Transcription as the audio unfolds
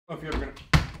If you're ever gonna,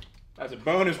 as a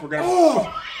bonus, we're gonna.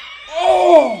 Oh!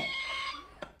 Oh!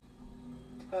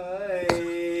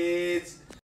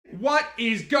 What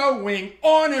is going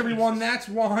on, everyone? That's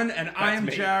Juan, and I am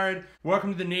me. Jared.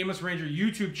 Welcome to the Nameless Ranger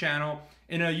YouTube channel.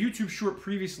 In a YouTube short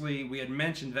previously, we had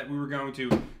mentioned that we were going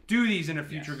to do these in a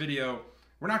future video.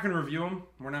 We're not going to review them.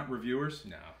 We're not reviewers.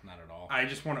 No, not at all. I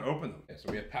just want to open them. Yeah,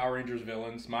 so we have Power Rangers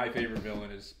villains. My favorite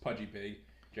villain is Pudgy Pig.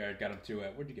 Jared got him to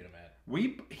where'd you get him at?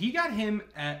 He got him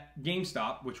at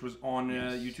GameStop, which was on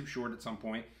a YouTube short at some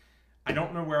point. I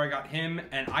don't know where I got him,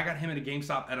 and I got him at a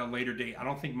GameStop at a later date. I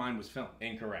don't think mine was filmed.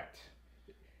 Incorrect.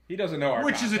 He doesn't know our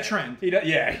Which content. is a trend. He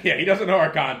doesn't know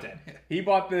our content. He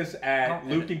bought this at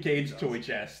Luke and Cade's Toy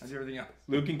Chest. That's everything else.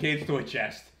 Luke and Cade's Toy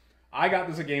Chest. I got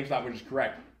this at GameStop, which is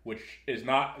correct, which is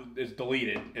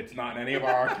deleted. It's not in any of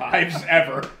our archives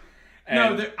ever.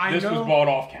 And no, this was bought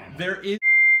off camera. There is.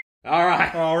 All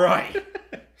right. All right.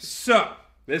 So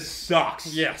this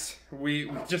sucks. Yes,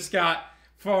 we just got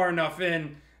far enough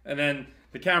in, and then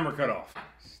the camera cut off.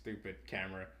 Stupid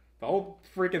camera. The whole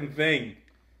freaking thing.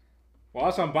 Well,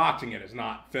 us unboxing it is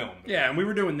not filmed. Yeah, and we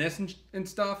were doing this and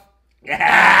stuff. But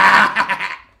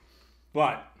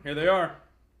here they are.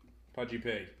 Pudgy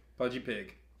Pig. Pudgy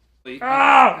Pig.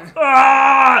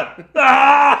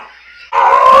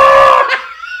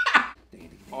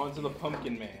 On to the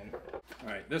Pumpkin Man.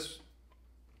 Alright, this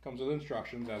comes with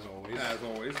instructions, as always. As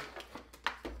always.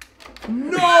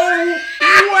 No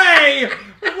way!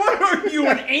 What are you,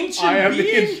 an ancient I am being?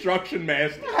 the instruction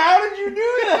master. How did you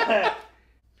do that?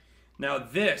 Now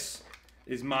this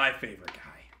is my favorite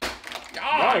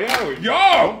guy. Yo!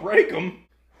 Don't break them.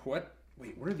 What?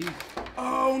 Wait, what are these?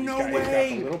 Oh, no way! He's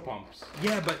got the little pumps.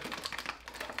 Yeah, but...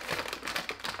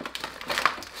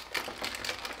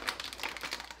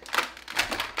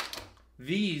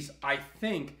 these, I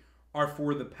think, are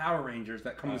for the Power Rangers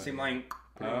that come in the same line.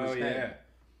 Oh, yeah.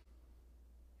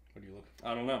 What do you look for?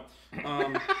 I don't know.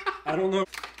 I don't know.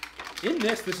 In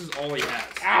this is all he has.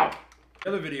 Ow! The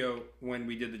other video, when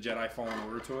we did the Jedi Fallen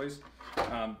Order toys,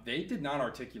 they did not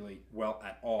articulate well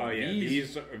at all. Oh, yeah.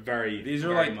 These are very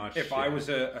like, much, if I was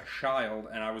a child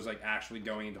and I was like actually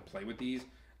going to play with these,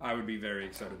 I would be very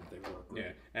excited that they work.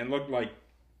 Yeah. And look, like,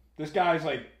 this guy's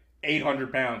like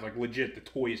 800 pounds. Like, legit, the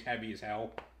toy is heavy as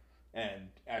hell. And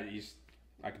I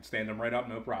can stand him right up,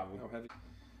 no problem. How heavy?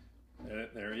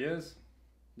 There he is.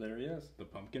 There he is. The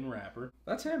pumpkin wrapper.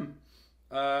 That's him.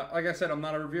 Like I said, I'm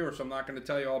not a reviewer, so I'm not going to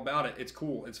tell you all about it. It's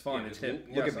cool. It's fun. Yeah, it's hip.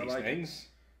 Look Yes, at these things.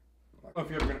 If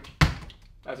you're ever gonna...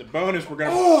 As a bonus, we're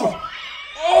gonna. Oh!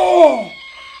 Oh!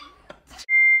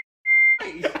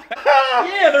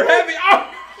 Yeah, they're heavy. Oh!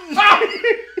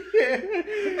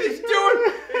 He's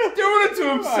doing it to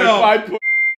himself.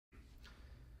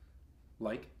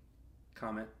 Like,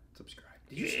 comment, subscribe.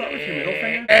 Did you start with your middle